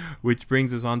 Which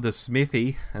brings us on to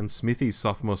Smithy, and Smithy's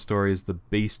sophomore story is The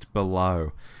Beast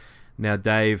Below. Now,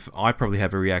 Dave, I probably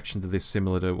have a reaction to this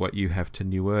similar to what you have to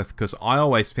New Earth, because I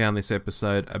always found this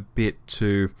episode a bit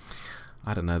too,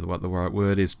 I don't know what the right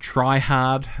word is, try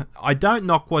hard. I don't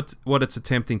knock what it's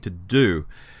attempting to do,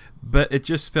 but it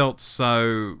just felt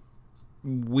so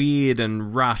weird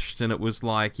and rushed, and it was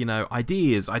like,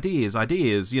 ideas,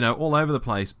 all over the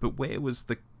place, but where was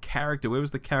the character? Where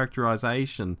was the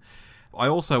characterization? I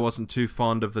also wasn't too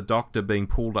fond of the Doctor being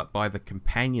pulled up by the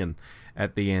companion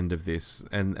at the end of this,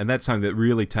 and that's something that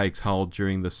really takes hold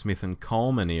during the Smith and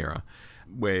Coleman era,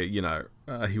 where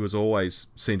he was always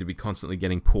seemed to be constantly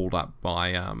getting pulled up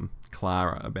by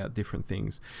Clara about different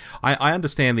things. I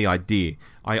understand the idea.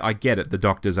 I get it. The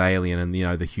Doctor's alien, and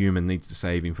the human needs to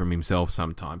save him from himself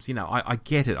sometimes. I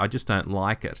get it. I just don't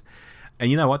like it. And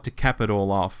you know what? To cap it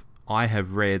all off, I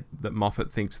have read that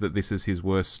Moffat thinks that this is his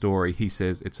worst story. He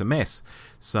says it's a mess.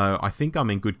 So I think I'm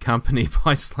in good company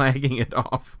by slagging it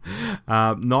off.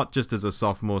 Not just as a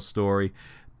sophomore story,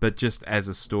 but just as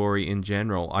a story in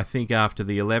general. I think after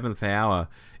the 11th hour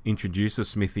introduces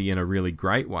Smithy in a really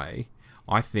great way,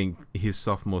 I think his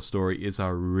sophomore story is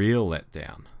a real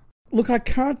letdown. Look, I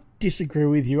can't disagree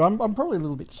with you. I'm probably a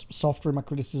little bit softer in my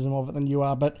criticism of it than you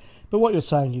are, but what you're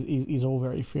saying is all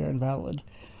very fair and valid.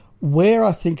 Where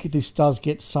I think this does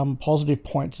get some positive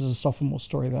points as a sophomore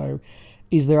story, though,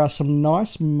 is there are some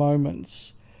nice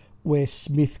moments where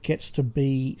Smith gets to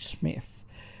be Smith.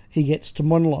 He gets to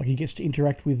monologue, he gets to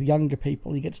interact with younger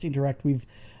people, he gets to interact with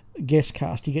guest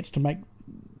cast, he gets to make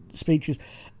speeches.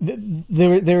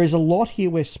 There is a lot here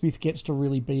where Smith gets to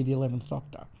really be the 11th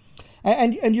Doctor.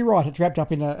 And you're right, it's wrapped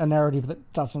up in a narrative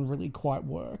that doesn't really quite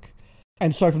work.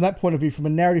 And so from that point of view, from a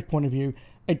narrative point of view,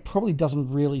 it probably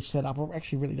doesn't really set up, or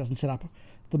actually really doesn't set up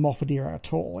the Moffat era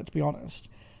at all, let's be honest.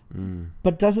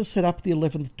 But does it set up the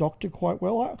 11th Doctor quite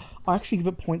well? I actually give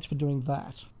it points for doing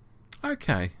that.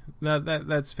 Okay, no,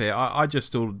 that's fair. I just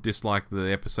still dislike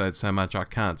the episode so much I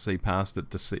can't see past it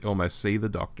to almost see the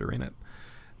Doctor in it.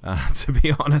 To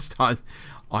be honest,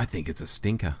 I think it's a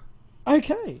stinker.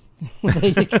 Okay, there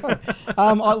you go.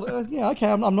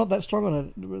 Okay, I'm not that strong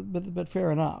on it, but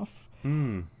fair enough.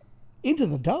 Into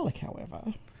the Dalek,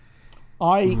 however,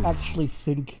 I actually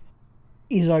think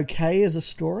is okay as a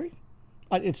story.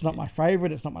 It's not my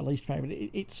favourite, it's not my least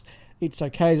favourite. It's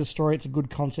okay as a story, it's a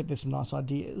good concept, there's some nice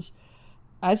ideas.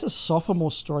 As a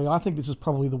sophomore story, I think this is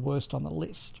probably the worst on the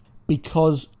list,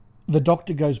 because the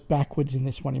Doctor goes backwards in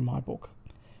this one in my book.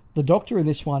 The Doctor in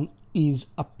this one is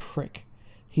a prick.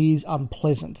 He is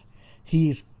unpleasant. He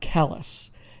is callous.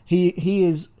 He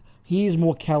is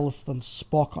more callous than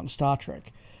Spock on Star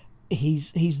Trek.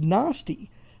 He's nasty.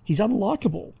 He's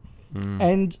unlikable.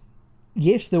 And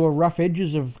yes, there were rough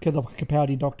edges of the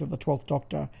Capaldi Doctor, the 12th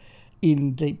Doctor,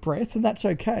 in Deep Breath, and that's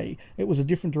okay. It was a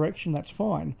different direction, that's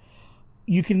fine.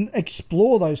 you can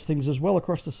explore those things as well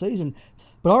across the season.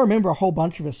 But I remember a whole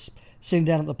bunch of us sitting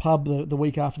down at the pub the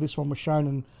week after this one was shown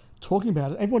and talking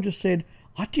about it. Everyone just said,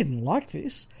 I didn't like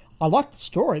this. I liked the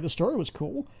story. The story was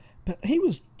cool. But he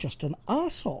was just an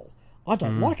arsehole. I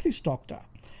don't like this Doctor.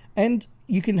 And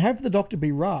you can have the Doctor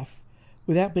be rough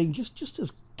without being just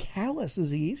as callous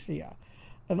as he is here.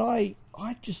 And I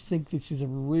just think this is a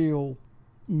real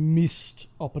missed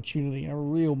opportunity, a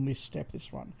real misstep,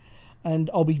 this one.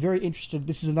 And I'll be very interested.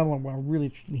 This is another one where I'm really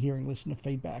interested in hearing listener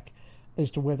feedback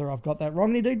as to whether I've got that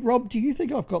wrong. Indeed, Rob, do you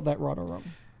think I've got that right or wrong?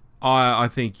 I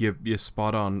think you're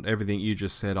spot on. Everything you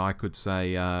just said, I could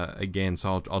say again,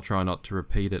 so I'll try not to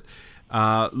repeat it.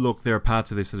 Look, there are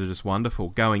parts of this that are just wonderful.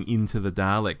 Going into the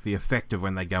Dalek, the effect of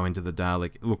when they go into the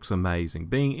Dalek looks amazing.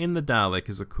 Being in the Dalek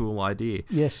is a cool idea.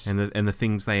 Yes. And the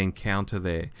things they encounter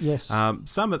there. Yes.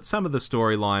 Some of the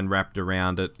storyline wrapped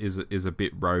around it is a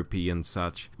bit ropey and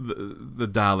such. The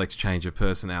Daleks change of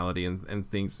personality and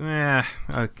things.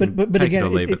 But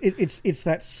again, it's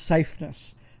that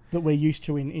safeness that we're used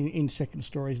to in second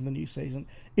stories in the new season.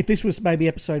 If this was maybe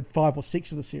episode 5 or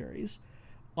 6 of the series,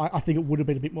 I think it would have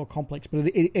been a bit more complex, but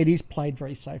it is played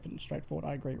very safe and straightforward.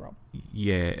 I agree, Rob.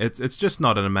 Yeah, it's just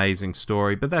not an amazing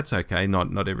story, but that's okay.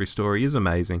 Not every story is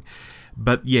amazing.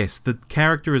 But yes, the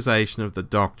characterization of the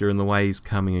Doctor and the way he's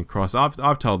coming across.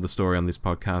 I've told the story on this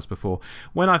podcast before.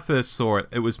 When I first saw it,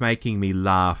 it was making me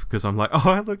laugh because I'm like,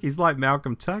 oh, look, he's like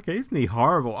Malcolm Tucker. Isn't he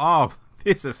horrible? Oh,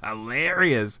 this is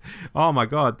hilarious. Oh my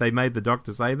God, they made the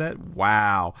Doctor say that?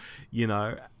 Wow.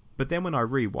 But then when I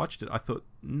rewatched it, I thought,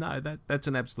 no, that's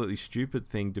an absolutely stupid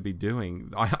thing to be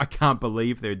doing. I can't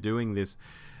believe they're doing this,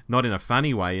 not in a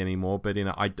funny way anymore, but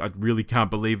I really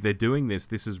can't believe they're doing this.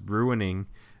 This is ruining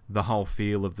the whole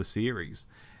feel of the series.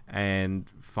 And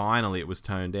finally it was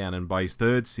toned down, and by his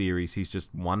third series, he's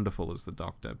just wonderful as the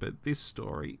Doctor. But this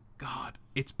story, God,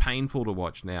 it's painful to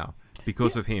watch now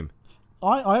because of him.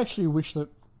 I actually wish that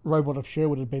Robot of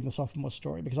Sherwood had been the Sophomore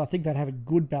Story, because I think they'd have a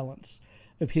good balance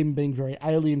of him being very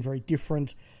alien, very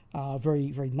different, very,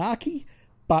 very narky,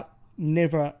 but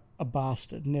never a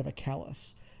bastard, never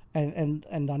callous. And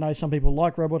I know some people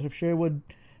like Robot of Sherwood,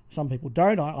 some people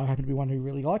don't. I happen to be one who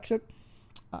really likes it.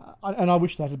 And I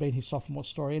wish that had been his Sophomore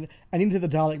Story. And Into the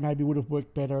Dalek maybe would have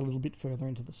worked better a little bit further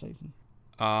into the season.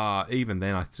 Even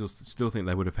then, I still think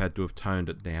they would have had to have toned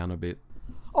it down a bit.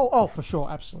 Oh, for sure,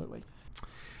 absolutely.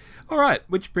 All right,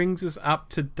 which brings us up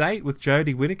to date with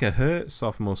Jodie Whittaker. Her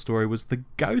sophomore story was The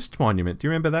Ghost Monument. Do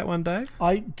you remember that one, Dave?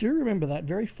 I do remember that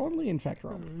very fondly, in fact,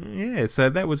 Rob. Yeah, so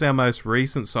that was our most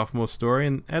recent sophomore story,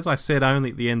 and as I said only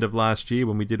at the end of last year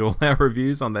when we did all our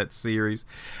reviews on that series,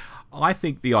 I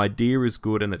think the idea is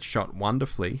good and it's shot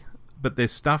wonderfully, but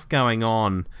there's stuff going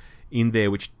on in there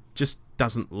which just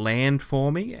doesn't land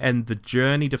for me, and the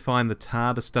journey to find the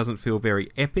TARDIS doesn't feel very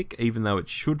epic, even though it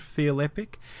should feel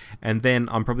epic. And then,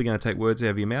 I'm probably going to take words out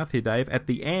of your mouth here, Dave, at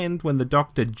the end, when the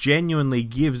Doctor genuinely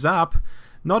gives up,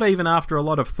 not even after a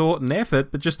lot of thought and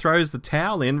effort, but just throws the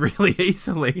towel in really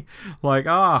easily, like,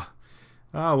 oh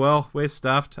well, we're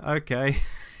stuffed, okay.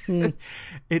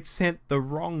 It sent the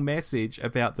wrong message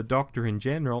about the Doctor in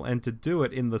general, and to do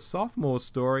it in the sophomore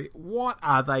story, what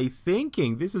are they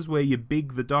thinking? This is where you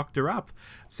big the Doctor up,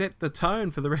 set the tone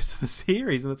for the rest of the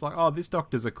series, and it's like, oh, this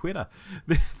Doctor's a quitter.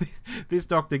 This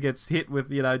Doctor gets hit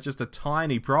with, just a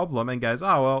tiny problem and goes,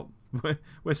 oh, well,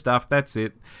 we're stuffed, that's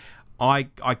it. I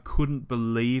couldn't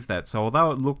believe that. So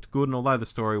although it looked good and although the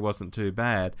story wasn't too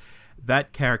bad,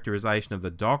 that characterization of the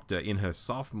Doctor in her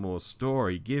sophomore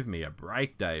story, give me a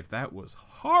break, Dave. That was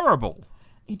horrible.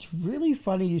 It's really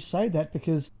funny you say that,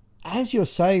 because as you're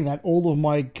saying that, all of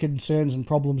my concerns and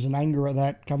problems and anger at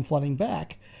that come flooding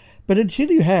back. But until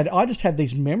I just had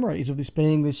these memories of this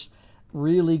being this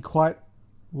really quite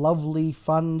lovely,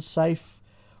 fun, safe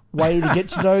way to get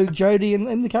to know Jodie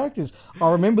and the characters.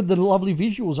 I remember the lovely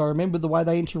visuals. I remember the way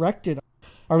they interacted.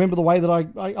 I remember the way that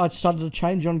I started to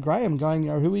change on Graham, going,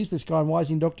 who is this guy and why is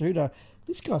he in Doctor Who?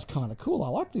 This guy's kind of cool. I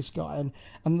like this guy.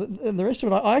 And the rest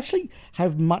of it, I actually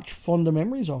have much fonder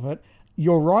memories of it.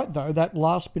 You're right, though. That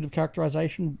last bit of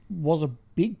characterization was a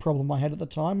big problem I had at the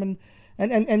time,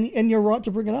 and you're right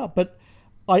to bring it up. But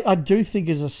I do think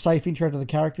as a safe intro to the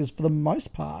characters, for the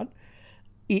most part,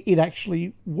 it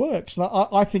actually works. And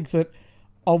I think that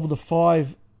of the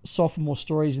 5 sophomore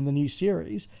stories in the new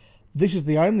series, this is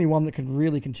the only one that can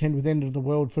really contend with End of the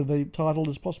World for the title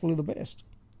as possibly the best.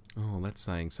 Oh, that's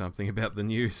saying something about the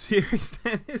new series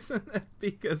then, isn't it?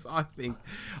 Because I think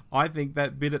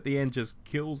that bit at the end just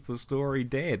kills the story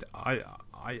dead. I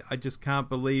just can't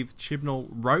believe Chibnall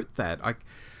wrote that.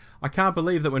 I can't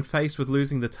believe that when faced with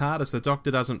losing the TARDIS, the Doctor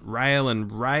doesn't rail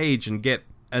and rage and get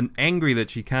angry that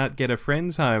she can't get her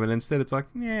friends home, and instead it's like,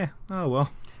 yeah, oh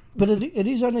well. But it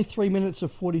is only 3 minutes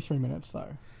of 43 minutes,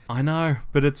 though. I know,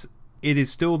 but it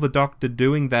is still the Doctor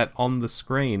doing that on the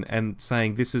screen and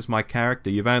saying, this is my character.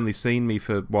 You've only seen me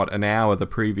for, an hour the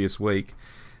previous week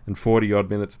and 40-odd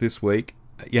minutes this week.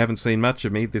 You haven't seen much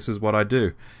of me. This is what I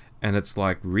do. And it's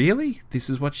like, really? This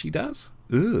is what she does?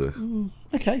 Ugh.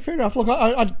 Okay, fair enough. Look,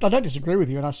 I don't disagree with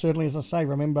you, and I certainly, as I say,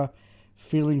 remember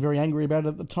feeling very angry about it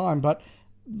at the time, but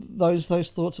those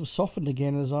thoughts have softened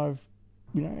again as I've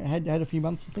had a few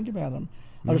months to think about them.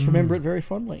 I just remember it very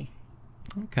fondly.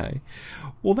 Okay.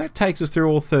 Well, that takes us through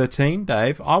all 13,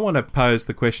 Dave. I want to pose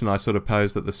the question I sort of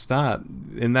posed at the start,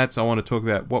 and that's I want to talk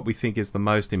about what we think is the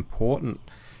most important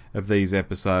of these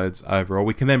episodes overall.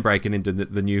 We can then break it into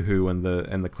the New Who and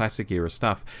the classic era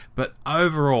stuff. But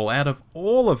overall, out of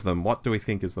all of them, what do we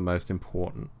think is the most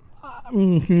important?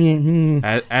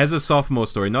 As a sophomore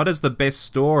story, not as the best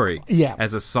story,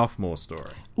 as a sophomore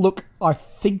story. Look, I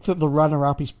think that the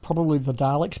runner-up is probably the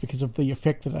Daleks because of the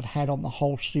effect that it had on the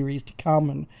whole series to come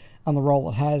and the role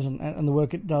it has and the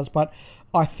work it does. But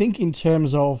I think in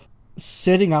terms of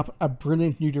setting up a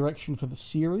brilliant new direction for the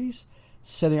series,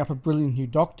 setting up a brilliant new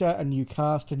Doctor, a new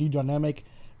cast, a new dynamic,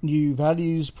 new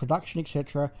values, production,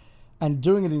 etc., and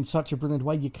doing it in such a brilliant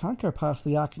way, you can't go past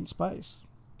the arc in space.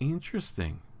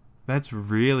 Interesting. That's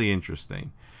really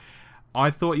interesting.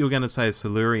 I thought you were going to say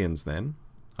Silurians then.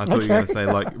 I thought you were going to say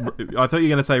I thought you were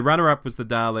going to say runner-up was the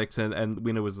Daleks and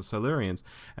winner was the Silurians,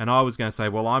 and I was going to say,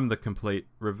 well, I'm the complete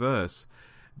reverse,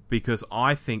 because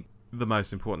I think the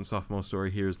most important sophomore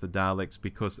story here is the Daleks,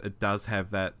 because it does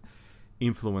have that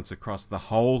influence across the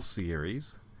whole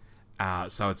series.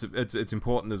 So it's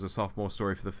important as a sophomore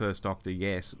story for the first Doctor,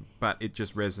 yes, but it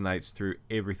just resonates through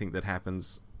everything that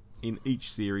happens in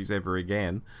each series ever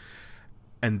again.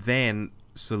 And then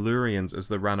Silurians as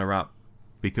the runner-up,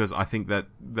 because I think that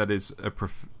is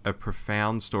a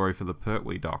profound story for the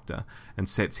Pertwee Doctor and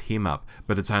sets him up,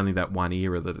 but it's only that one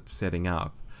era that it's setting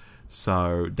up.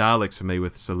 So Daleks for me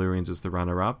with Silurians as the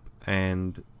runner-up,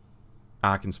 and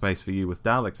Ark in Space for you with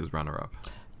Daleks as runner-up.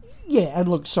 Yeah, and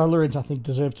look, Silurians I think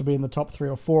deserve to be in the top 3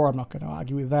 or 4. I'm not going to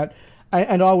argue with that.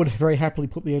 And I would very happily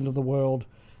put The End of the World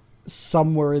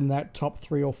somewhere in that top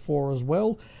 3 or 4 as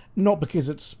well. Not because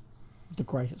it's the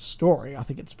greatest story. I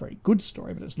think it's a very good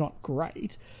story, but it's not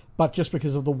great. But just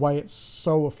because of the way it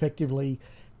so effectively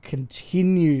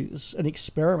continues an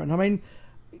experiment. I mean,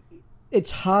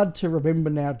 it's hard to remember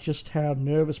now just how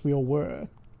nervous we all were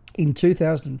in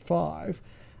 2005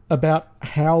 about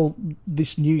how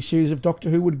this new series of Doctor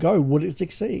Who would go. Would it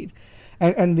succeed?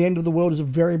 And The End of the World is a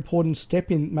very important step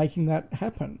in making that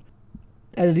happen.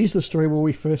 And it is the story where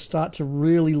we first start to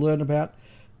really learn about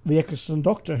the Eccleston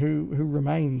Doctor, who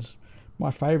remains my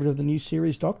favourite of the new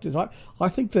series Doctors. I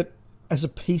think that as a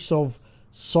piece of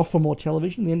sophomore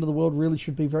television, The End of the World really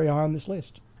should be very high on this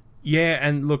list. Yeah,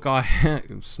 and look, I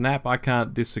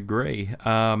can't disagree.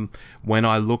 When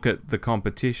I look at the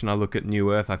competition, I look at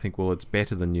New Earth, I think, well, it's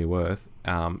better than New Earth.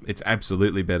 It's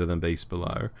absolutely better than Beast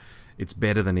Below. It's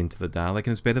better than Into the Dalek, and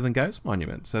it's better than Ghost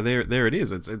Monument. So there it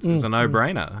is. It's a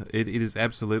no-brainer. It is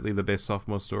absolutely the best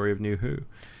sophomore story of New Who.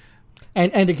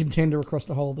 And a contender across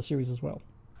the whole of the series as well.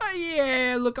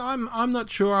 Yeah, look, I'm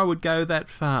not sure I would go that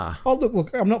far. Oh,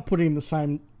 look, I'm not putting the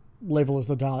same level as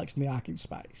the Daleks and the Ark in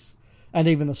Space, and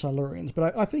even the Silurians,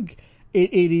 but I think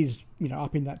it is,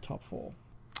 up in that top 4.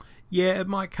 Yeah, it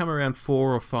might come around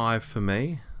 4 or 5 for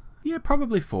me. Yeah,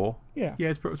 probably 4. Yeah,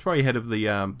 it's probably ahead of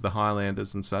the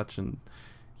Highlanders and such. And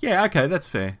yeah, okay, that's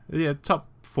fair. Yeah, top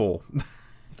 4.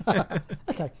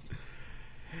 Okay.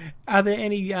 Are there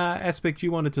any aspects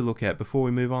you wanted to look at before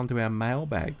we move on to our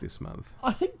mailbag this month?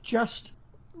 I think just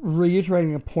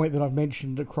reiterating a point that I've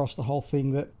mentioned across the whole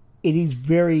thing, that it is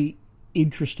very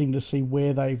interesting to see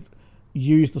where they've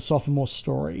used the sophomore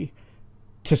story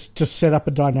to set up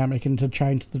a dynamic and to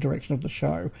change the direction of the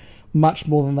show much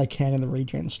more than they can in the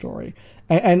Regen story.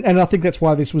 And I think that's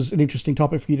why this was an interesting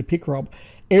topic for you to pick, Rob.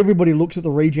 Everybody looks at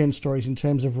the Regen stories in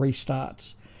terms of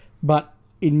restarts, but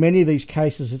in many of these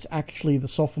cases, it's actually the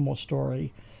sophomore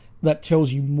story that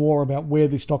tells you more about where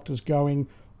this Doctor's going,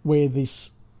 where this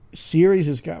series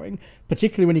is going,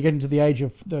 particularly when you get into the age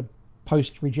of the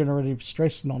post-regenerative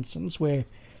stress nonsense, where,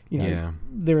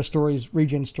 there are stories,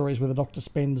 Regen stories, where the Doctor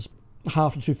spends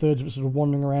half to 2/3 of it sort of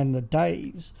wandering around in a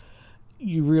daze.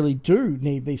 You really do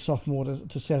need these sophomore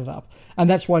to set it up. And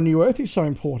that's why New Earth is so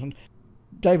important.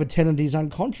 David Tennant is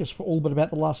unconscious for all but about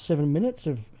the last 7 minutes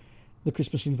of the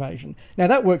Christmas invasion. Now,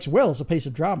 that works well as a piece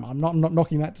of drama. I'm not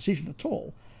knocking that decision at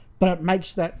all. But it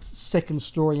makes that second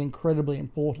story incredibly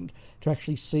important to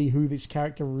actually see who this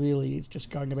character really is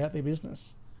just going about their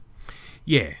business.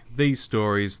 Yeah, these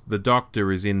stories, the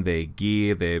Doctor is in their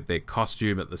gear, their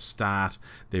costume at the start,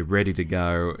 they're ready to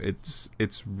go.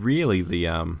 It's really the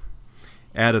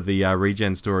out of the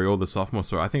Regen story or the Sophomore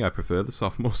story. I think I prefer the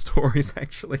Sophomore stories,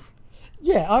 actually.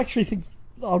 Yeah, I actually think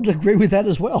I'll agree with that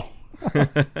as well.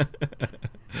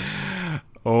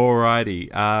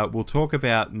 Alrighty, we'll talk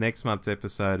about next month's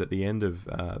episode at the end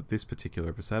of this particular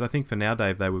episode. I think for now,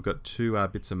 Dave, though, we've got two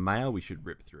bits of mail we should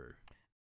rip through.